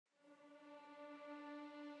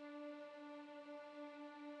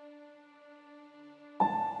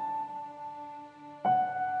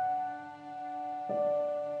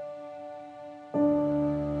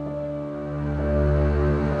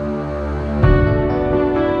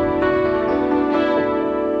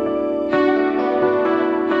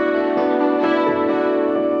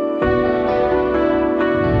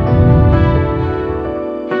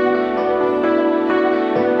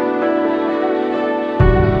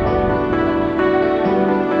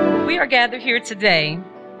are gathered here today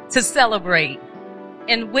to celebrate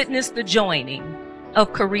and witness the joining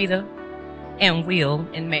of Carrita and Will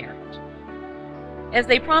in marriage. As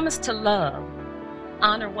they promise to love,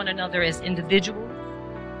 honor one another as individuals,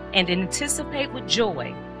 and anticipate with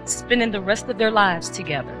joy spending the rest of their lives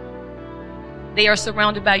together. They are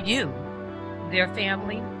surrounded by you, their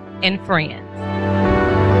family, and friends.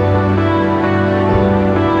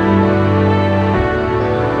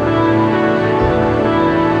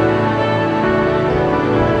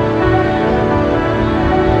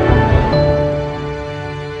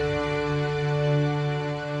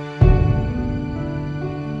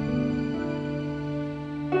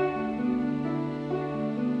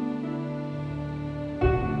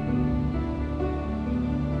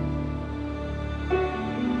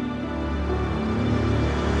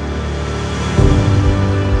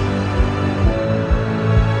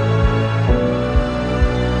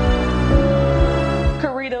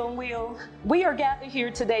 We are gathered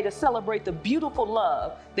here today to celebrate the beautiful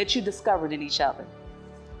love that you discovered in each other.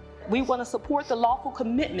 We want to support the lawful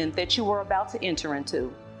commitment that you are about to enter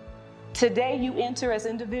into. Today you enter as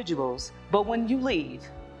individuals, but when you leave,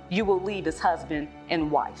 you will leave as husband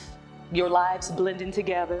and wife. Your lives blending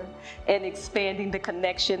together and expanding the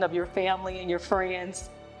connection of your family and your friends.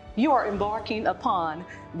 You are embarking upon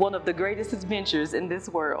one of the greatest adventures in this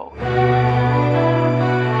world.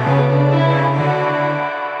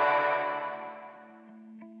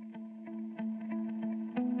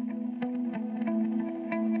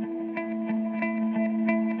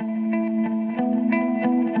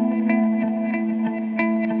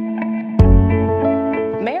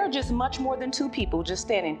 Marriage is much more than two people just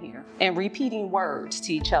standing here and repeating words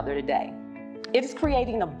to each other today. It is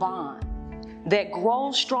creating a bond that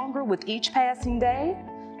grows stronger with each passing day.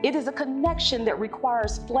 It is a connection that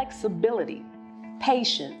requires flexibility,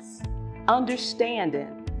 patience,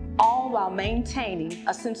 understanding, all while maintaining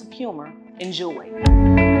a sense of humor and joy.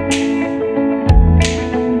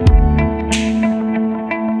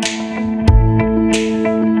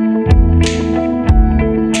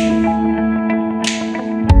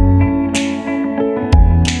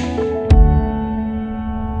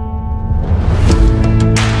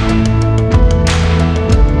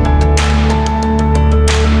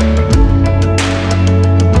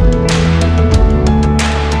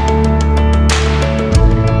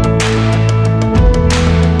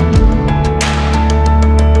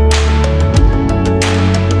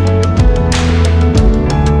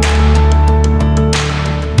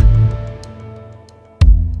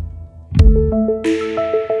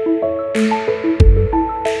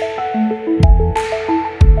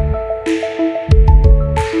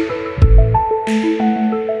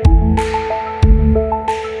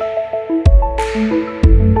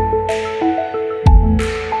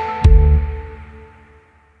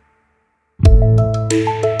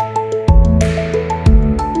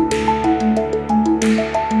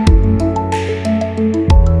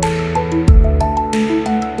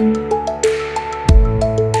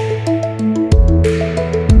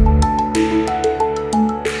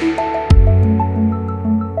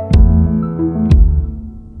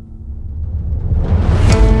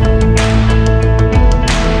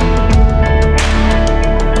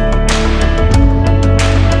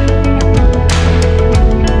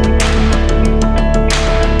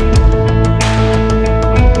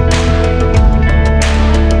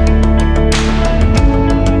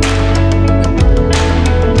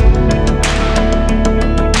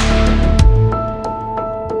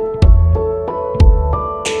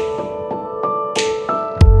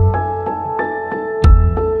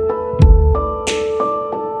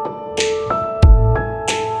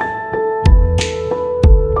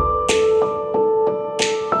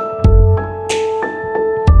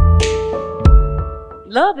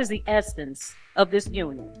 Love is the essence of this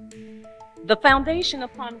union, the foundation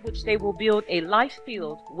upon which they will build a life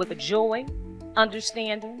filled with joy,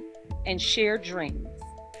 understanding, and shared dreams.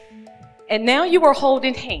 And now you are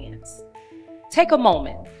holding hands. Take a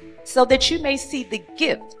moment so that you may see the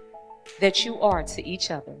gift that you are to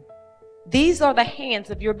each other. These are the hands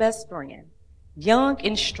of your best friend, young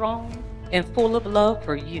and strong and full of love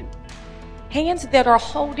for you. Hands that are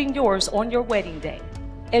holding yours on your wedding day,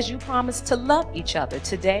 as you promise to love each other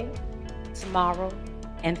today, tomorrow,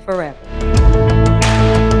 and forever.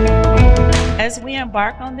 As we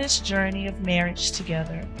embark on this journey of marriage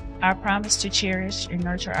together, I promise to cherish and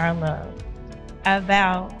nurture our love. I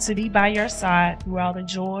vow to be by your side through all the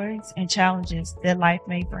joys and challenges that life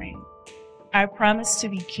may bring. I promise to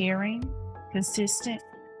be caring, consistent,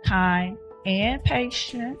 kind, and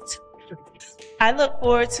patient I look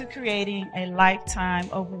forward to creating a lifetime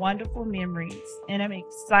of wonderful memories, and I'm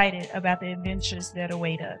excited about the adventures that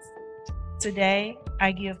await us. Today,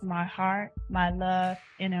 I give my heart, my love,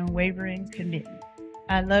 and unwavering commitment.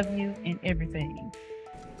 I love you in everything.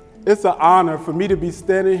 It's an honor for me to be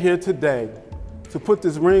standing here today to put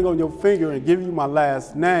this ring on your finger and give you my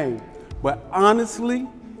last name. But honestly,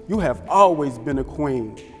 you have always been a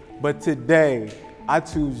queen. But today, I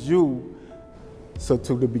choose you. So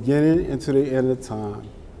to the beginning and to the end of time,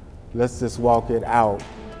 let's just walk it out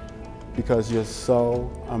because you're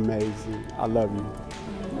so amazing. I love you.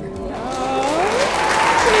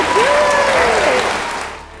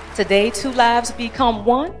 Today, two lives become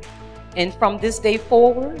one, and from this day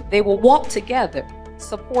forward, they will walk together,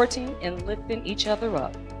 supporting and lifting each other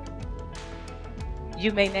up.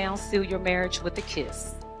 You may now seal your marriage with a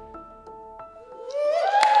kiss.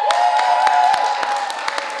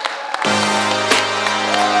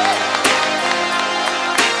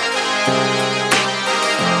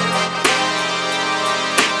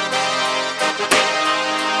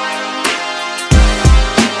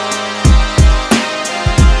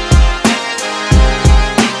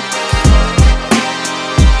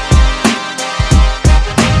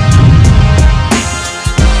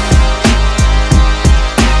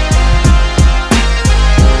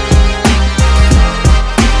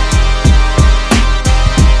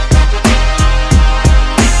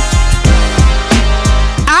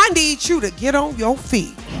 To get on your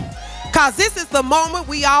feet, because this is the moment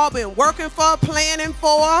we all been working for, planning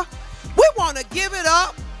for. We want to give it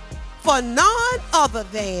up for none other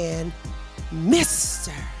than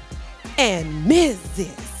Mr. and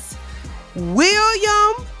Mrs.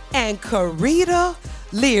 William and Carrita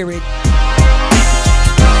Leary.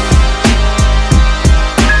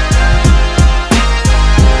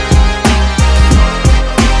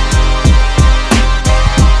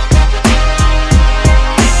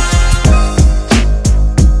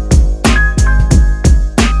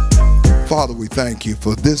 Father, we thank you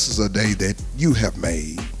for this is a day that you have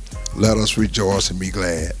made. Let us rejoice and be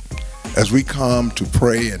glad. As we come to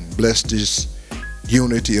pray and bless this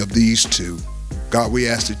unity of these two, God, we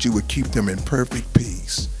ask that you would keep them in perfect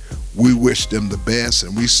peace. We wish them the best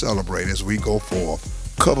and we celebrate as we go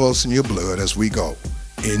forth. Cover us in your blood as we go.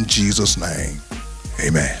 In Jesus' name,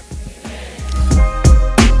 amen.